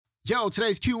Yo,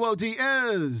 today's QOD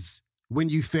is when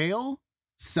you fail,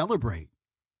 celebrate.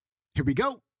 Here we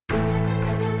go.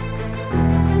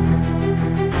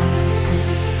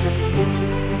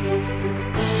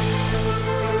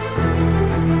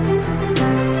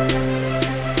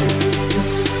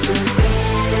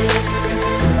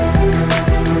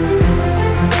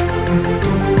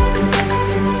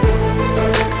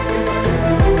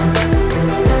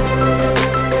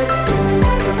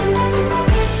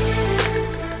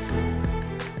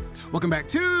 Welcome back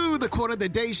to the Quote of the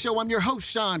Day Show. I'm your host,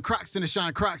 Sean Croxton of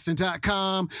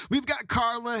SeanCroxton.com. We've got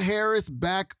Carla Harris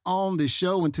back on the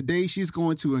show, and today she's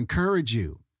going to encourage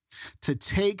you to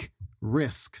take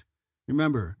risk.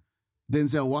 Remember,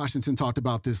 Denzel Washington talked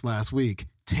about this last week.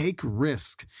 Take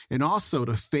risk, and also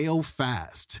to fail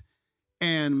fast.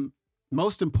 And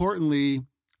most importantly,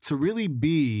 to really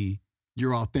be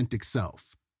your authentic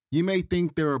self. You may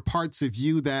think there are parts of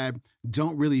you that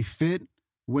don't really fit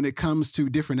when it comes to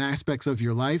different aspects of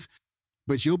your life,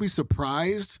 but you'll be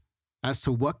surprised as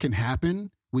to what can happen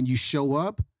when you show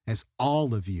up as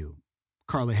all of you.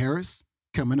 Carla Harris,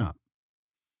 coming up.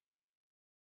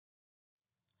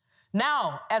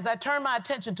 Now, as I turn my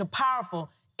attention to powerful,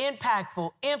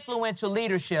 impactful, influential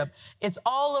leadership, it's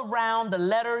all around the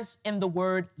letters in the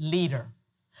word leader.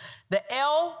 The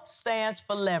L stands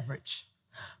for leverage.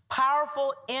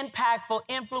 Powerful, impactful,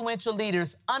 influential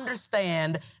leaders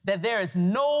understand that there is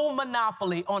no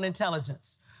monopoly on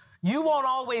intelligence. You won't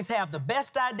always have the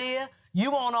best idea.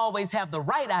 You won't always have the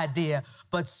right idea,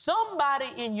 but somebody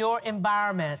in your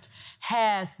environment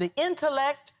has the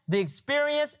intellect, the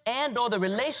experience, and/or the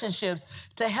relationships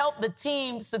to help the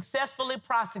team successfully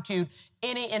prosecute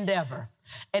any endeavor.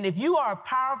 And if you are a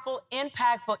powerful,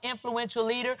 impactful, influential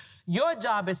leader, your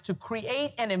job is to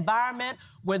create an environment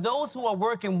where those who are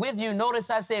working with you, notice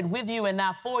I said with you and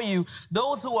not for you,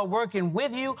 those who are working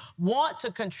with you want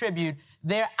to contribute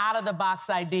their out-of-the-box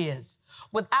ideas.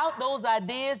 Without those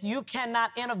ideas, you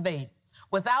cannot innovate.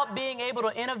 Without being able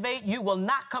to innovate, you will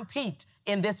not compete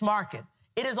in this market.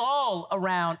 It is all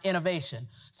around innovation.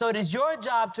 So it is your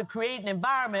job to create an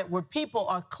environment where people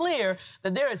are clear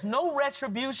that there is no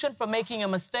retribution for making a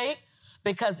mistake,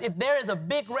 because if there is a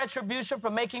big retribution for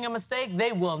making a mistake,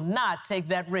 they will not take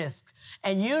that risk.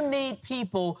 And you need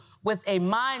people with a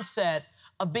mindset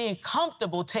of being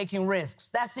comfortable taking risks.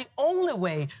 That's the only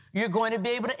way you're going to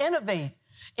be able to innovate.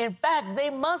 In fact, they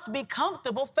must be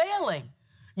comfortable failing.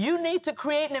 You need to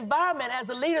create an environment as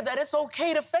a leader that it's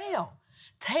okay to fail.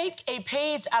 Take a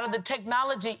page out of the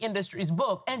technology industry's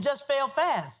book and just fail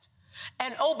fast.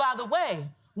 And oh, by the way,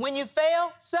 when you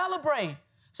fail, celebrate.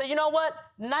 Say, you know what?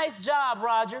 Nice job,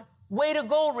 Roger. Way to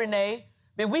go, Renee.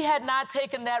 If we had not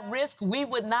taken that risk, we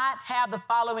would not have the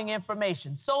following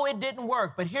information. So it didn't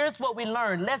work. But here's what we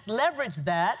learned. Let's leverage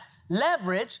that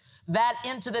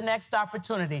into the next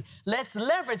opportunity. Let's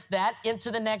leverage that into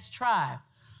the next try.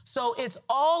 So it's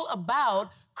all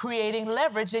about creating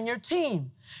leverage in your team.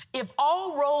 If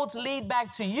all roads lead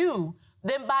back to you,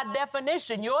 then by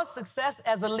definition, your success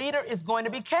as a leader is going to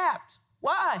be capped.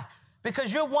 Why?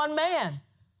 Because you're one man,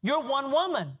 you're one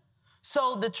woman.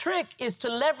 So the trick is to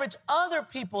leverage other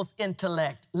people's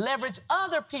intellect, leverage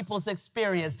other people's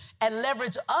experience, and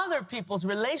leverage other people's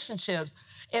relationships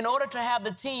in order to have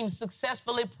the team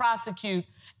successfully prosecute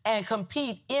and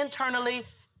compete internally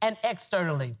and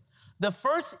externally. The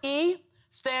first E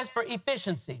stands for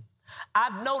efficiency.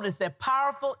 I've noticed that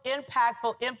powerful,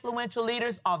 impactful, influential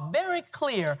leaders are very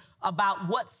clear about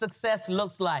what success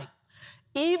looks like.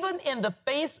 Even in the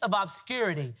face of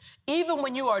obscurity, even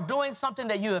when you are doing something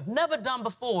that you have never done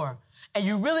before, and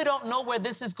you really don't know where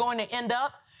this is going to end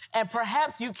up, and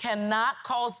perhaps you cannot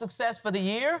call success for the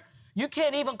year, you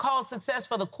can't even call success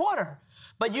for the quarter,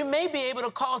 but you may be able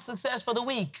to call success for the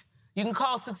week. You can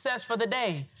call success for the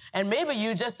day. And maybe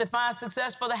you just define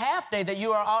success for the half day that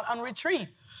you are out on retreat.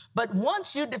 But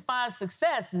once you define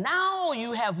success, now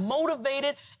you have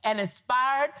motivated and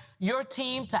inspired your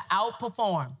team to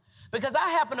outperform. Because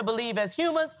I happen to believe as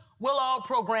humans, we'll all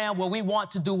program where we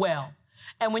want to do well.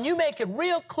 And when you make it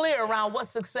real clear around what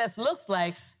success looks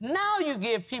like, now you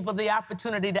give people the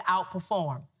opportunity to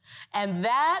outperform. And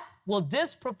that will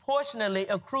disproportionately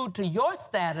accrue to your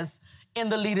status in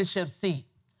the leadership seat.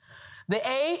 The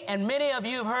A, and many of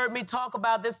you have heard me talk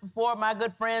about this before, my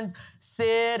good friend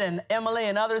Sid and Emily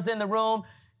and others in the room,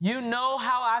 you know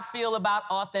how I feel about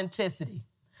authenticity.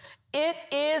 It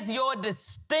is your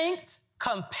distinct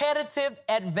competitive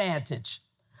advantage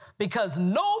because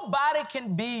nobody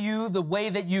can be you the way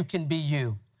that you can be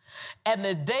you. And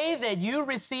the day that you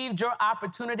received your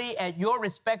opportunity at your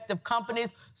respective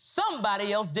companies,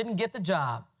 somebody else didn't get the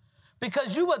job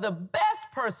because you were the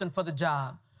best person for the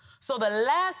job. So the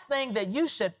last thing that you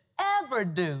should ever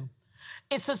do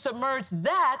is to submerge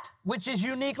that which is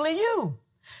uniquely you.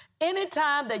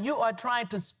 Anytime that you are trying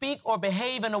to speak or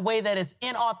behave in a way that is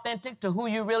inauthentic to who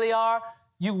you really are,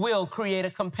 you will create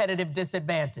a competitive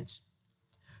disadvantage.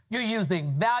 You're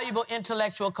using valuable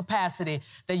intellectual capacity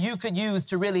that you could use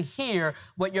to really hear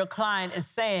what your client is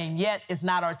saying, yet is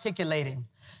not articulating.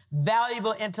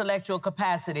 Valuable intellectual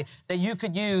capacity that you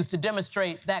could use to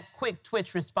demonstrate that quick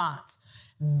twitch response.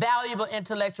 Valuable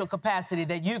intellectual capacity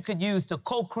that you could use to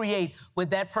co-create with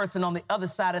that person on the other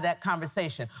side of that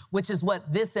conversation, which is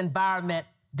what this environment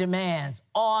demands,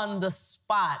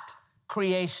 on-the-spot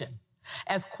creation.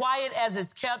 As quiet as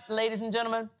it's kept, ladies and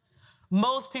gentlemen,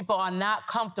 most people are not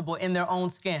comfortable in their own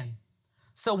skin.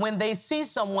 So when they see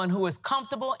someone who is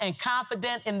comfortable and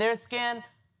confident in their skin,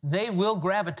 they will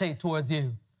gravitate towards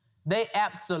you. They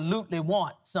absolutely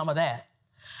want some of that.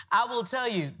 I will tell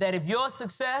you that if your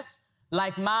success,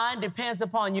 like mine, depends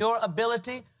upon your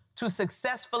ability to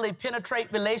successfully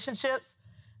penetrate relationships,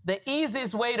 the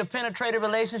easiest way to penetrate a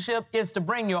relationship is to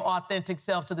bring your authentic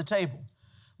self to the table.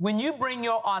 When you bring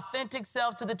your authentic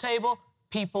self to the table,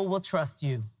 people will trust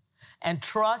you. And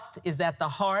trust is at the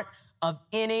heart of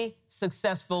any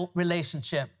successful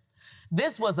relationship.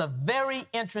 This was a very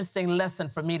interesting lesson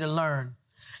for me to learn.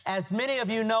 As many of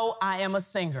you know, I am a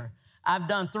singer. I've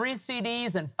done 3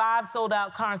 CDs and 5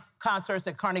 sold-out concerts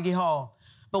at Carnegie Hall.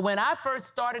 But when I first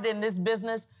started in this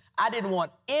business, I didn't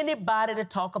want anybody to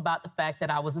talk about the fact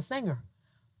that I was a singer.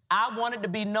 I wanted to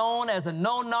be known as a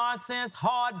no-nonsense,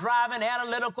 hard-driving,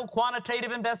 analytical,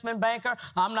 quantitative investment banker.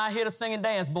 I'm not here to sing and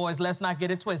dance, boys. Let's not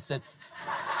get it twisted.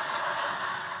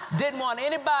 Didn't want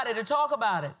anybody to talk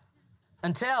about it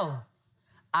until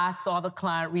I saw the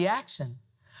client reaction.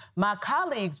 My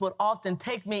colleagues would often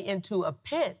take me into a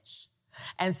pitch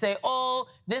and say, oh,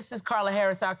 this is Carla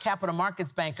Harris, our capital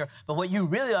markets banker. But what you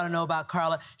really ought to know about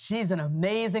Carla, she's an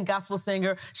amazing gospel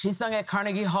singer. She sung at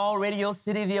Carnegie Hall, Radio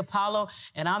City, the Apollo,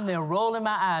 and I'm there rolling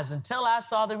my eyes until I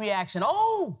saw the reaction.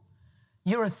 Oh,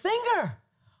 you're a singer.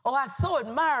 Oh, I so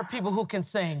admire people who can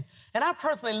sing. And I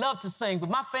personally love to sing, but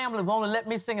my family won't let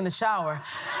me sing in the shower.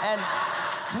 And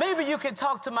maybe you can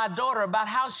talk to my daughter about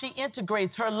how she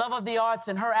integrates her love of the arts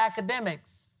and her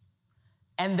academics.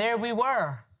 And there we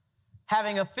were,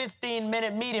 having a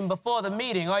 15-minute meeting before the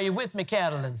meeting. Are you with me,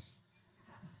 Catalans?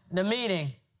 The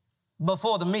meeting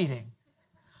before the meeting.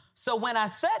 So when I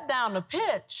sat down to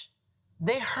pitch,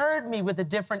 they heard me with a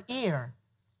different ear.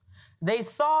 They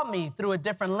saw me through a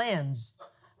different lens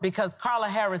because Carla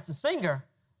Harris, the singer,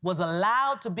 was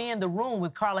allowed to be in the room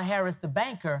with Carla Harris, the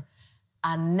banker.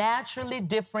 I naturally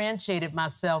differentiated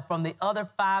myself from the other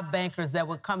 5 bankers that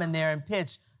would come in there and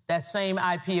pitch that same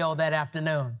IPO that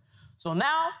afternoon. So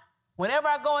now, whenever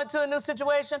I go into a new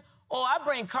situation, I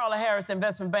bring Carla Harris,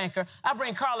 investment banker. I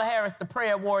bring Carla Harris, the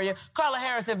prayer warrior. Carla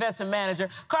Harris, investment manager.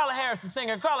 Carla Harris, the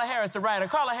singer. Carla Harris, the writer.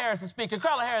 Carla Harris, the speaker.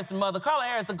 Carla Harris, the mother. Carla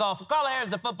Harris, the golfer. Carla Harris,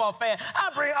 the football fan. I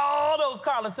bring all those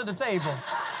Carlas to the table.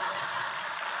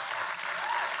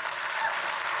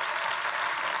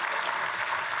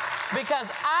 Because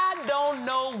I don't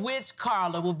know which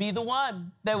Carla will be the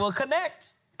one that will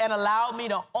connect and allow me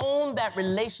to own that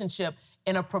relationship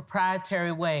in a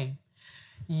proprietary way.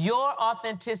 Your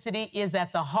authenticity is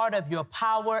at the heart of your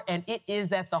power, and it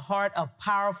is at the heart of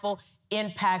powerful,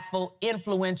 impactful,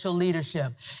 influential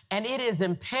leadership. And it is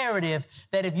imperative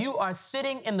that if you are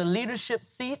sitting in the leadership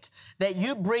seat, that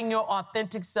you bring your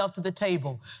authentic self to the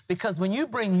table. Because when you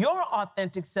bring your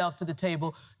authentic self to the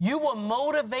table, you will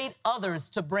motivate others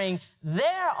to bring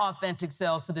their authentic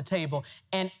selves to the table.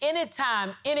 And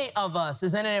anytime any of us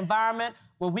is in an environment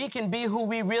where we can be who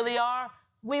we really are,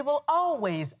 we will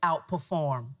always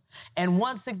outperform. And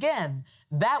once again,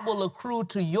 that will accrue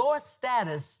to your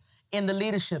status in the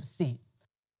leadership seat.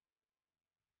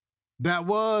 That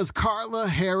was Carla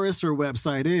Harris. Her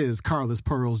website is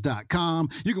carlaspearls.com.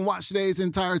 You can watch today's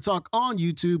entire talk on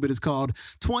YouTube. It is called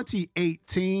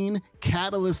 2018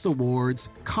 Catalyst Awards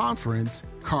Conference,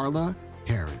 Carla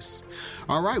Harris.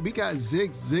 All right, we got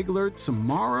Zig Ziglar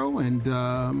tomorrow, and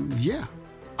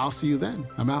I'll see you then.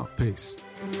 I'm out. Peace.